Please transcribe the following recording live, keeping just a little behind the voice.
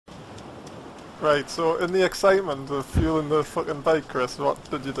Right, so in the excitement of fueling the fucking bike, Chris, what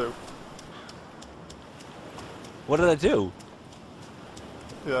did you do? What did I do?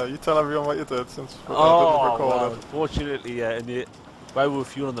 Yeah, you tell everyone what you did since I didn't Oh, record well, it. unfortunately, while we were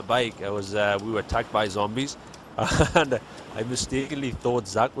fueling the bike, we were attacked by zombies, and I mistakenly thought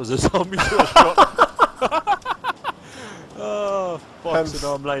Zaqq was a zombie, so I shot him. Oh, fuck, so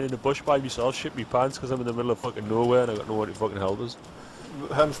now I'm lying in the bush by myself, shit me pants because I'm in the middle of fucking nowhere and I got no one to fucking help us.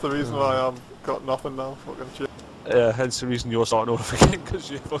 Hence the reason why I've got nothing now, fucking shit. Hence the reason you're starting over again,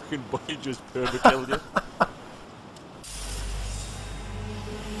 because your fucking boy just perma-killed you.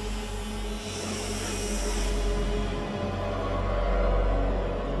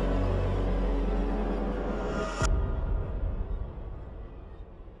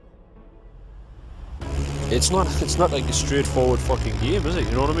 It's not like a straightforward fucking game, is it?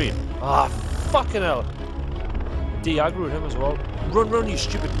 You know what I mean? Ah, fucking hell. De-aggroed him as well. Run, you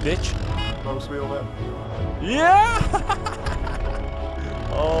stupid bitch. Mouse wheel there. Yeah!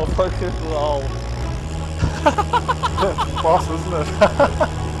 Oh, fucking lol. Boss, isn't it?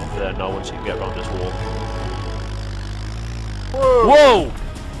 There, now once you can get around this wall. Whoa!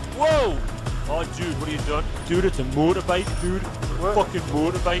 Whoa! Oh, dude, what are you doing? Dude, it's a motorbike, dude. What? Fucking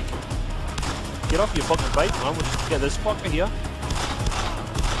motorbike. Get off your fucking bike, man. We'll just get this fucker here.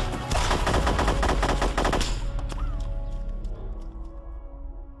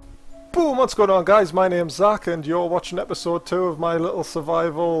 Boom, what's going on, guys? My name's Zach and you're watching episode 2 of my little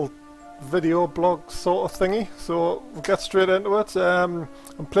survival video blog sort of thingy. So we'll get straight into it. I'm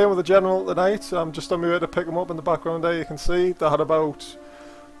playing with the General tonight. I'm just on my way to pick him up in the background there. You can see they had about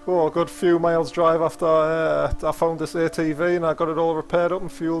a good few miles drive after I found this ATV and I got it all repaired up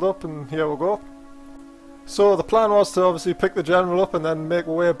and fueled up, and here we go. So the plan was to obviously pick the General up and then make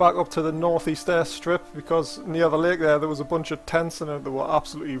our way back up to the northeast air strip, because near the lake there was a bunch of tents and they were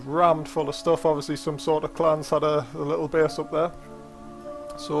absolutely rammed full of stuff. Obviously some sort of clans had a little base up there.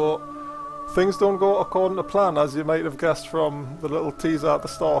 So things don't go according to plan, as you might have guessed from the little teaser at the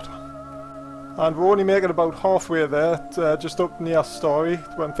start. And we're only making about halfway there, just up near Story,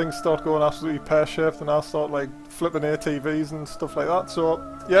 when things start going absolutely pear-shaped and I start like flipping ATVs and stuff like that. So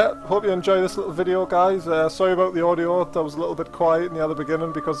yeah, hope you enjoy this little video, guys. Sorry about the audio, that was a little bit quiet near the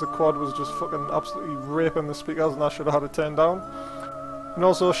beginning because the quad was just fucking absolutely raping the speakers and I should have had it turned down. And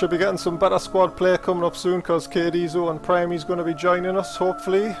also should be getting some better squad play coming up soon, because KDzo and Primy's going to be joining us,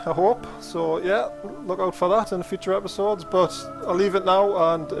 hopefully, I hope. So yeah, look out for that in future episodes, but I'll leave it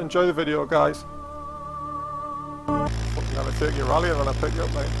now and enjoy the video, guys. Fucking gonna take your rally when I pick you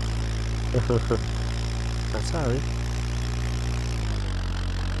up, mate. That's alright.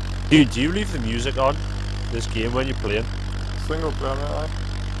 Dude, do you leave the music on this game when you're playing? Single player, mate,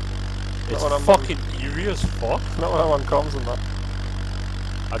 It's fucking eerie as fuck. Not when I'm on comms and that.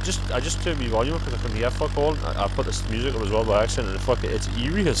 I just turned my volume up because I couldn't hear fuck all. I put this music up as well by accident, and it's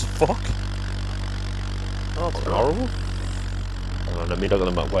eerie as fuck. Oh, it's horrible. Hang on, let me look at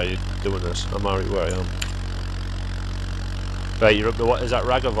the map while you're doing this. I'm already where I am. Right, you're up to what? Is that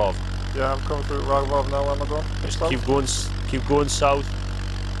Ragavov? Yeah, I'm coming through Ragavov now. Where am I going? Just keep going south.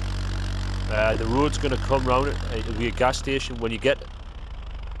 The road's gonna come round it. It'll be a gas station when you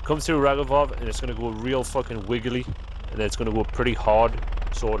come through Ragavov, and it's gonna go real fucking wiggly, and then it's gonna go pretty hard,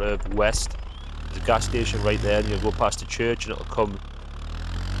 sort of west. There's a gas station right there, and you'll go past the church, and it'll come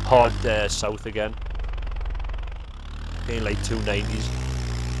hard south again. Getting like 290s.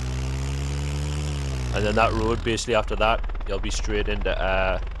 And then that road, basically after that, you'll be straight into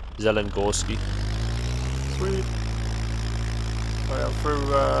Zelengorski. Sweet. Oh yeah, I'm through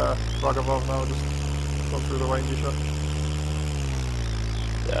Ragavov now, just going through the windy shit.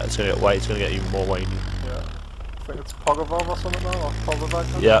 Yeah, it's gonna get white, it's gonna get even more windy. Yeah. I think it's Pogavov or something now, or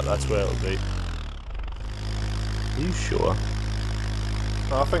Pogavag. Yeah, that's where it'll be. Are you sure?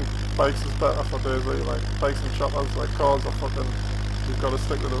 No, I think bikes is better for DayZ, like bikes and choppers, like cars are fucking, you've got to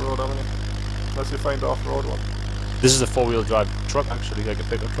stick with the road, haven't you? Unless you find off-road one. This is a four-wheel drive truck, actually, like a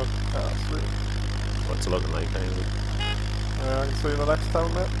pickup truck. Yeah, sweet. What's it looking like, anyway? Yeah, I can see the next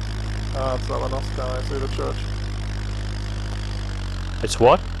town, mate. Ah, it's that one off, can I see the church? It's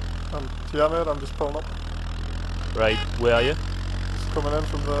what? Yeah, mate, I'm just pulling up. Right, where are you? Just coming in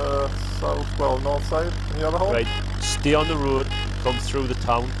from the south, well, north side, in the other hole. Right, stay on the road, come through the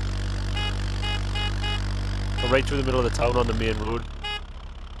town. Come right through the middle of the town on the main road.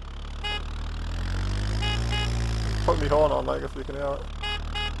 Put me horn on, like, if you can hear it.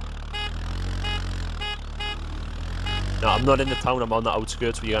 No, I'm not in the town, I'm on the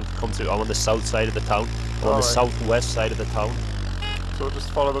outskirts where you can come through. I'm on the south side of the town. I'm on the southwest side of the town. So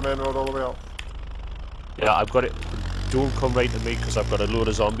just follow the main road all the way out? Yeah, I've got it don't come right to me because I've got a load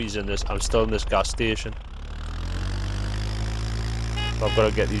of zombies in this. I'm still in this gas station. I've got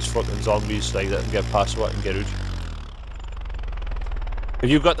to get these fucking zombies like that and get past what and get out. Have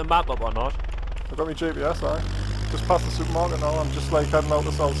you got the map up or not? I've got my GPS, aye. Just past the supermarket now, I'm just like heading out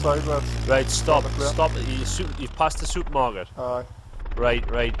the south side where it's... Right, stop. You've passed the supermarket. Aye.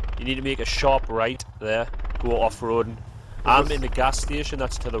 Right. You need to make a sharp right there. Go off-roading. I'm in the gas station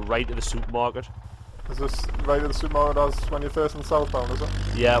that's to the right of the supermarket. Is this right of the supermarket as when you're facing southbound, is it?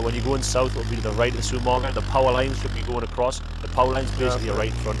 Yeah, when you're going south it'll be to the right of the supermarket. The power lines should be going across. The power line's basically right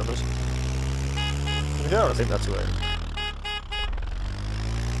in front of us. Can you hear us? I think that's right.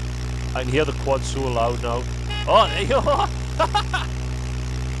 I can hear the quad so loud now. Oh, there you are!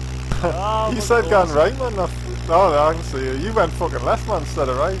 Oh, you said going right, man. Oh, I can see you. You went fucking left, man, instead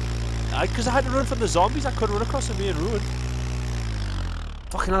of right. Because I had to run from the zombies, I couldn't run across the main road.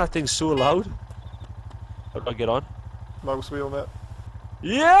 Fucking hell, that thing's so loud. How do I get on? Mouse wheel, mate.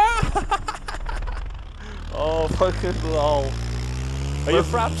 Yeah! Oh, fucking lol. Are you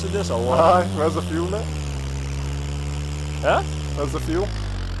fraps in this or what? Aye, where's the fuel, mate? Huh? Where's the fuel?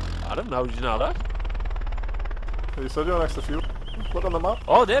 I don't know, did you know that? You said you're next to fuel. Look on the map.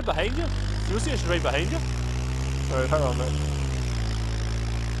 Oh, they're behind you. Fuel station's right behind you. Right, hang on, mate.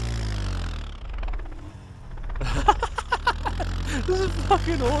 This is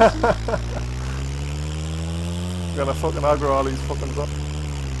fucking awesome. I'm gonna fucking aggro all these fucking zombies.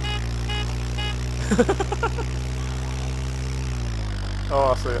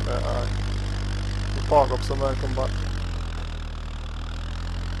 Oh, I see it, mate. Alright. We'll park up somewhere and come back.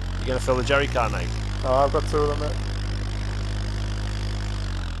 You gonna fill the jerry can, mate? Oh, I've got two of them, mate.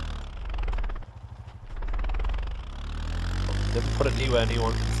 Didn't put it anywhere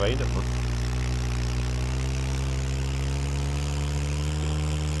anyone can find it, man.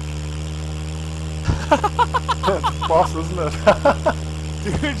 Boss, isn't it?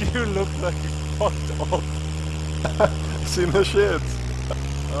 Dude, you look like you fucked up. Seen the shades?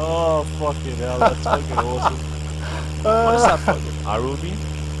 Oh, fucking hell, that's fucking awesome. What does that fucking arrow mean?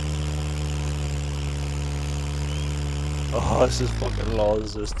 Oh, this is fucking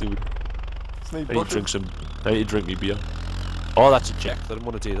laws, this dude. I need to drink some. I need to drink me beer. Oh, that's eject. I didn't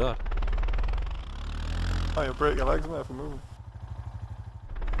want to do that. Oh, you'll break your legs, mate, for moving.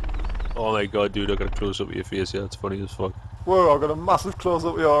 Oh my god, dude, I got a close up of your face. Yeah, it's funny as fuck. Whoa, I got a massive close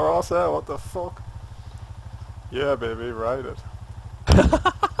up of your arse there. What the fuck? Yeah, baby, ride it.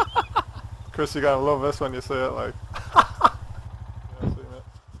 Chris, you're gonna love this when you say it, like. Yeah, see, mate.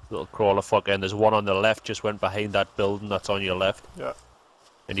 Little crawler fucker, and there's one on the left, just went behind that building that's on your left. Yeah.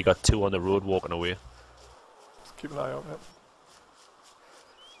 And you got two on the road walking away. Just keep an eye out, mate.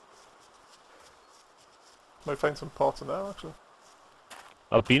 Might find some pots in there, actually.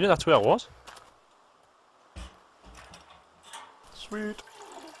 Albina, that's where I was. Sweet.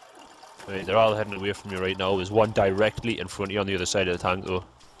 Right, they're all heading away from you right now. There's one directly in front of you on the other side of the tank, though.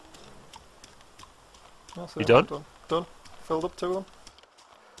 You done? Done. Filled up two of them.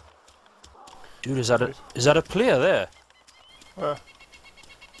 Dude, is that a player there? Where?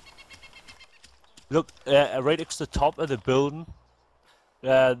 Look, right next to the top of the building.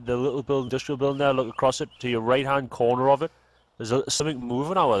 The little building, industrial building there. Look across it to your right-hand corner of it. There's something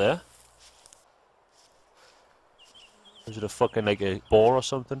moving over there. Is it a fucking like a boar or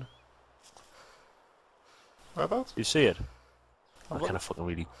something? Whereabouts? You see it? I kind of fucking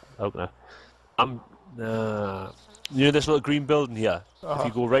really. How can I? You know this little green building here? If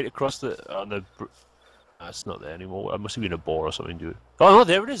you go right across the it's not there anymore. It must have been a boar or something, dude. Oh no,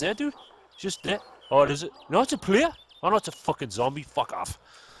 there it is, there, dude. It's just there. Oh, is it? No, it's a player. Oh no, it's a fucking zombie. Fuck off.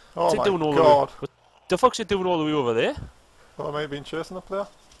 Oh my god. What the fuck's it doing all the way over there? Well, I may have been chasing a player.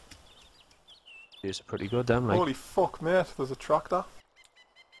 It's pretty good, damn. Like. Holy fuck, mate. There's a tractor.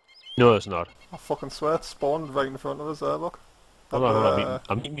 No, it's not. I fucking swear it spawned right in front of us there, look. Hold on,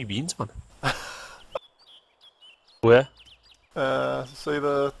 I'm eating me beans, man. Where? See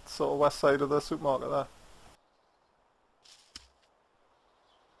the sort of west side of the supermarket there?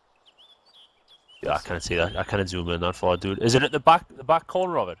 Yeah, I can't see that. I can't zoom in that far, dude. Is it at the back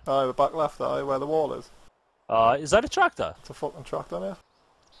corner of it? Aye, the back left, aye, where the wall is. Is that a tractor? It's a fucking tractor, mate.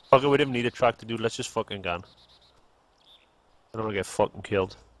 Fuck it, we didn't need a tractor, dude. Let's just fucking go. I don't want to get fucking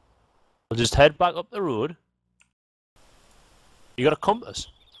killed. We'll just head back up the road. You got a compass?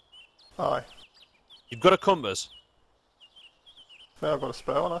 Aye. You've got a compass? Yeah, I've got a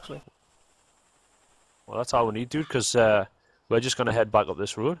spare one, actually. Well, that's all we need, dude, because we're just going to head back up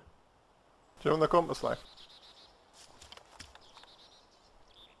this road. Do you own the compass, like?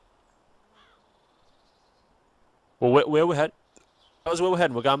 Well, where we head? That was where we're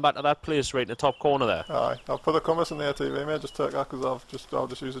heading. We're going back to that place right in the top corner there. Aye, I'll put the compass in the ATV, mate. Just take that because I'll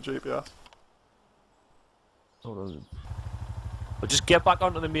just use a GPS. Hold on. Well, just get back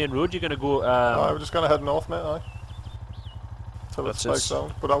onto the main road. You're gonna go. Aye, we're just gonna head north, mate. Aye. Till it spikes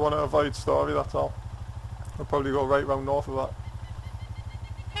down. But I want to avoid Story. That's all. We'll probably go right round north of that.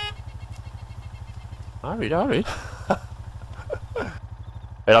 Alright, alright.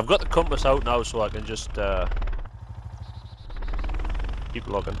 Right, I've got the compass out now, so I can just keep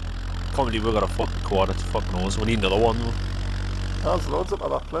looking. Can't believe we've got a fucking coordinates. Fucking knows. We need another one though. There's loads up at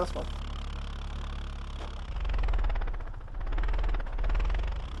that place, man.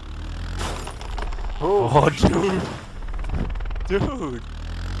 Oh, dude! Dude!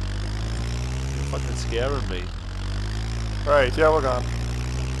 You're fucking scaring me. Right, yeah, we're gone.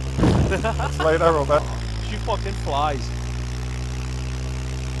 It's light arrow, man. She fucking flies.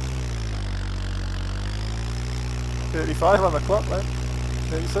 85 on the clock, mate.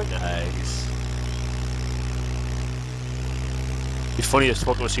 86. Nice. It's funny as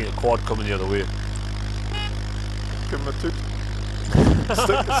fuck, I've seen a quad coming the other way. Give him a toot.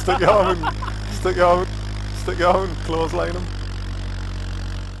 stick your arm and clothesline him.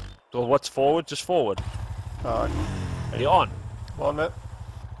 So what's forward? Just forward. Alright. Are you on? Come on, mate.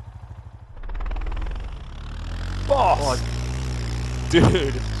 Boss! Oh,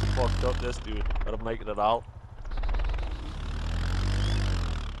 dude, it's fucked up this dude. I'm making it out.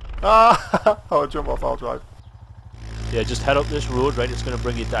 Ah! Oh, jump off, I'll drive. Yeah, just head up this road, right? It's gonna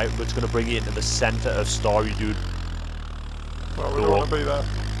bring you down. It's gonna bring you into the centre of Story, dude. Well, we don't want to be there.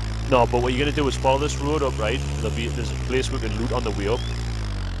 No, but what you're gonna do is follow this road up, right? There's a place we can loot on the way up.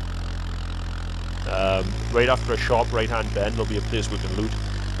 Right after a sharp right-hand bend, there'll be a place we can loot,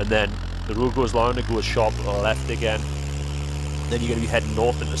 and then the road goes long and it goes sharp left again. Then you're gonna be heading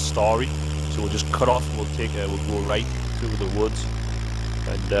north into Story, so we'll just cut off and we'll go right through the woods,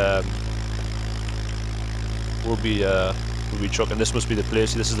 and we'll be trucking. This must be the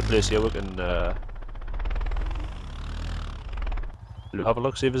place. This is the place here we can have a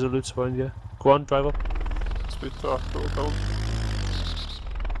look, see if there's a loot spawn here. Go on, drive up. Speed to build.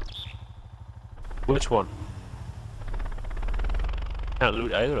 Which one? Can't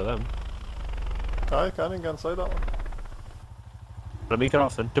loot either of them. Aye, you can't even get inside that one. Let me get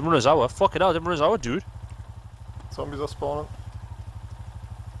off then. Didn't run his hour. Fuck it out, didn't run his hour, dude. Zombies are spawning.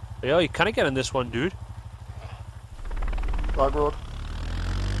 Yeah, you can't get in this one, dude. Flag road.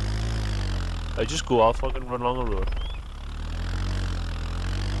 I just go out, fucking run along the road.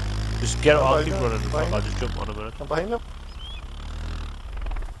 Just get out, I'll keep running. I'll just jump on a minute. I'm behind you.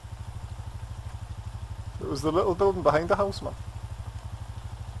 It was the little building behind the house, man.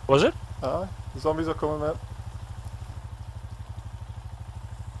 Was it? Aye, the zombies are coming, mate.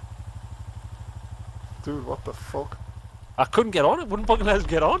 Dude, what the fuck? I couldn't get on, it wouldn't fucking let us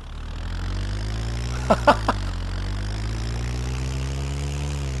get on.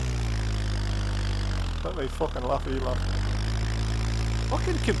 Let me fucking laugh at you, man.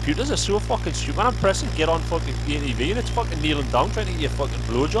 Fucking computers are so fucking stupid. I'm pressing get on fucking ATV and it's fucking kneeling down trying to get your fucking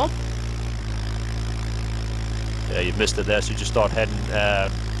blowjob. Yeah, you missed it there, so you just start heading a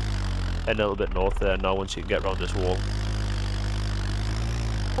little bit north there now once you can get around this wall.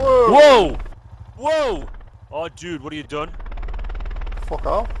 Whoa! Whoa! Whoa! Oh, dude, what have you done? Fuck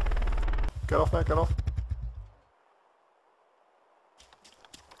off. Get off, mate, get off.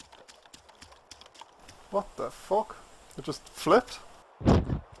 What the fuck? It just flipped?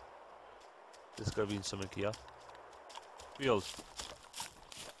 There's gotta be something here. Wheels.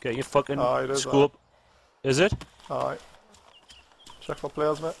 Get your fucking it is scope. Is it? Alright. Check for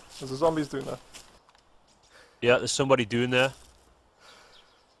players, mate. There's the zombies doing that. Yeah, there's somebody doing there.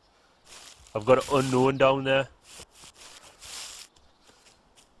 I've got an unknown down there.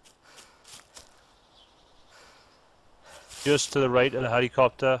 Just to the right of the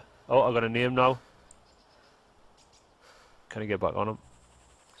helicopter. Oh, I got a name now. Can I get back on him?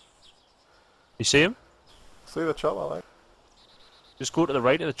 You see him? See the chopper, like? Just go to the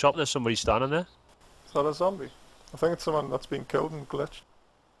right of the chopper, there's somebody standing there. Is that a zombie? I think it's someone that's been killed and glitched.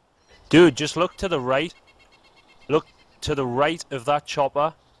 Dude, just look to the right. Look to the right of that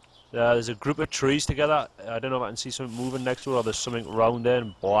chopper. There's a group of trees together. I don't know if I can see something moving next to it or there's something round there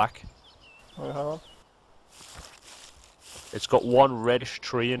in black. Wait, hang on. It's got one reddish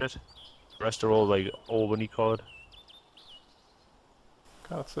tree in it. The rest are all like Albany coloured.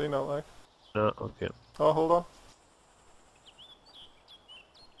 Can't see now, like. No, okay. Oh, hold on.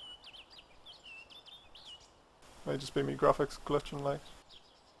 Might just be me graphics glitching, like.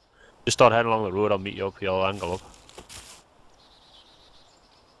 Just start heading along the road, I'll meet you up here, I'll angle up.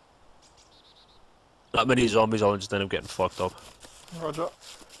 That many zombies, I'll just end up getting fucked up. Roger.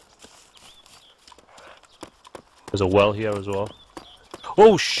 There's a well here as well.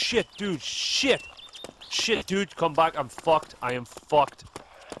 Oh shit, dude, shit! Shit, dude, come back, I'm fucked. I am fucked.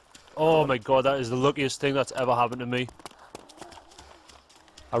 Oh my god, that is the luckiest thing that's ever happened to me.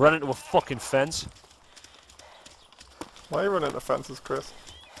 I ran into a fucking fence. Why are you running into fences, Chris?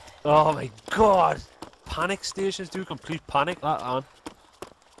 Oh my god! Panic stations, dude, complete panic. That on.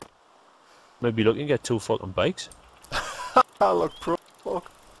 Maybe looking at 2 fucking bikes. I look pro.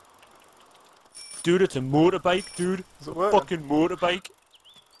 Fuck. Dude, it's a motorbike, dude. Is it working? Fucking motorbike.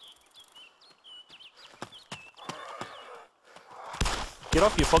 Get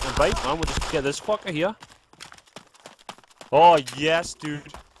off your fucking bike, man. We'll just get this fucker here. Oh, yes, dude.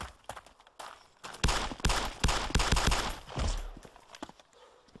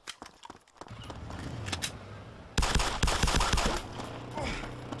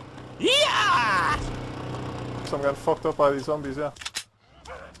 Yeah! So I'm getting fucked up by these zombies, yeah.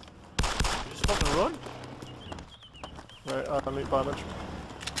 Just fucking run. Right, I need bandage.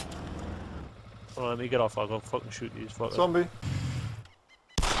 Oh, let me get off. I'll go fucking shoot these fuckers. Zombie.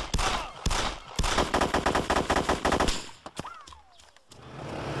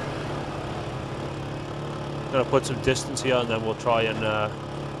 Gonna put some distance here and then we'll try and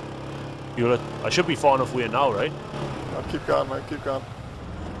fuel it. I should be far enough away now, right? I'll keep going, mate, keep going.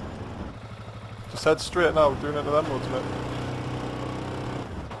 Just head straight now, doing it to them roads, mate.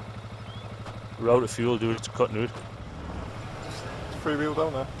 We're out of fuel, dude. It's cutting out. Just freewheel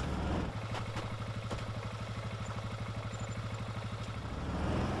down there.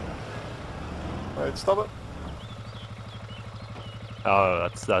 Right, stop it. Oh,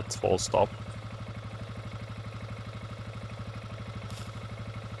 that's full stop.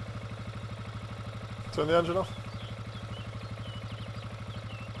 Turn the engine off.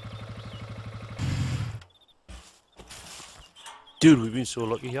 Dude, we've been so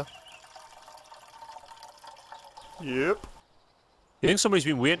lucky here. Yep. You think somebody's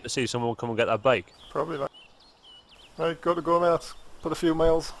been waiting to see someone come and get that bike? Probably not. Right, got to go, mate. Put a few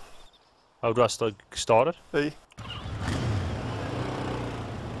miles. How do I start it? E.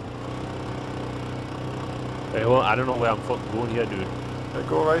 Hey, well, I don't know where I'm fucking going here, dude. Right,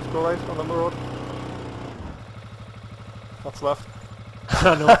 go right on the road. That's left.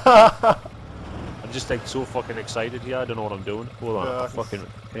 I know. I'm just like so fucking excited here. I don't know what I'm doing. Hold on, Yeah, I fucking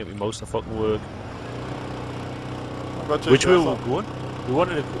can't be most of fucking work. I've got Which way GPS we're on. going? We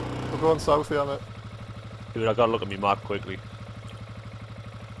wanted to. We're going south here, mate. Dude, I gotta look at my map quickly.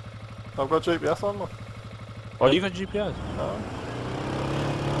 I've got GPS on, mate. Oh, you got GPS?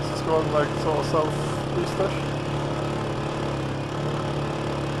 This is going like sort of south-eastish.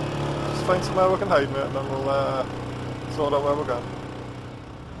 Just find somewhere we can hide, mate, and then we'll sort out where we're going.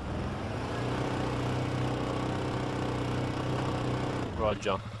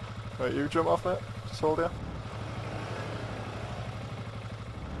 Roger. Right, you jump off, mate. Just hold here.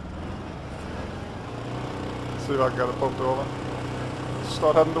 See if I can get it pumped over.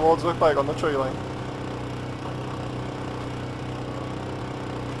 Start heading towards the bike on the tree line.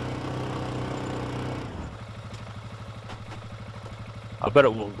 I bet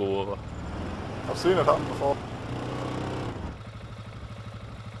it won't go over. I've seen it happen before.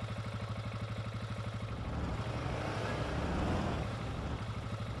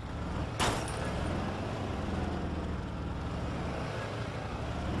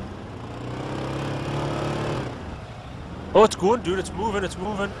 Oh, it's going, dude. It's moving. It's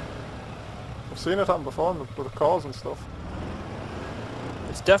moving. I've seen it happen before with the cars and stuff.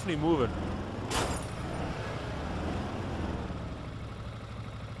 It's definitely moving.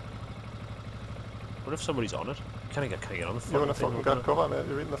 What if somebody's on it? Can I get on the You're in a thing? fucking get cover, mate.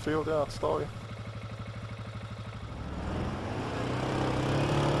 You're in the field, yeah, that's story.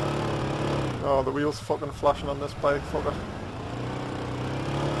 Oh, the wheels fucking flashing on this bike, fuck it.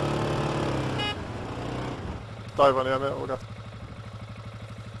 Dive on here, mate, we'll get.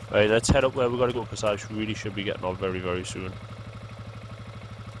 Right, let's head up where we gotta go because I really should be getting off very, very soon.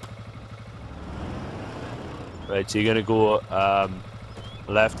 Right, so you're gonna go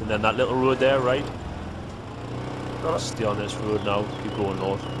left and then that little road there, right? Got it. Stay on this road now, keep going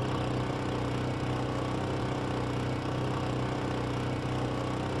north.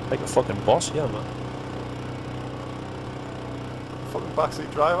 Like a fucking boss here, man. Fucking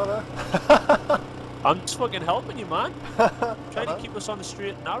backseat driver there. I'm just fucking helping you, man. Trying to keep us on the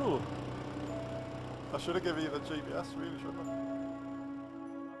straight and narrow. I should have given you the GPS, really, shouldn't I?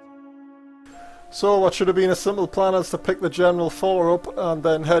 So what should have been a simple plan is to pick the General 4 up and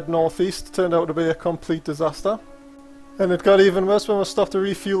then head northeast turned out to be a complete disaster. And it got even worse when we stopped to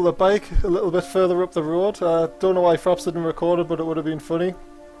refuel the bike a little bit further up the road. I don't know why Fraps didn't record it, but it would have been funny.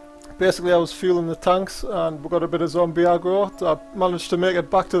 Basically I was fueling the tanks and we got a bit of zombie aggro. I managed to make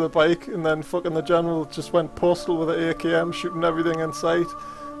it back to the bike and then fucking the general just went postal with the AKM, shooting everything in sight,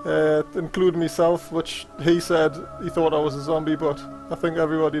 including myself, which he said he thought I was a zombie, but I think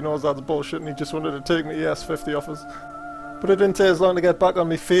everybody knows that's bullshit and he just wanted to take me ES50 off us. But it didn't take as long to get back on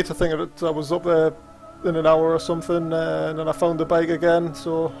my feet. I think I was up there in an hour or something, and then I found the bike again,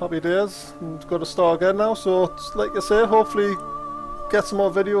 so happy days, and got to start again now. So like I say, hopefully get some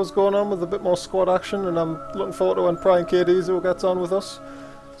more videos going on with a bit more squad action, and I'm looking forward to when Prime KDZ gets on with us,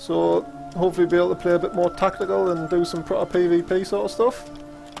 so hopefully be able to play a bit more tactical and do some proper PvP sort of stuff.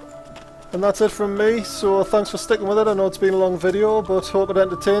 And that's it from me, so thanks for sticking with it. I know it's been a long video, but hope it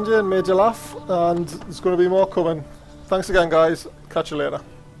entertained you and made you laugh, and there's going to be more coming. Thanks again guys, catch you later.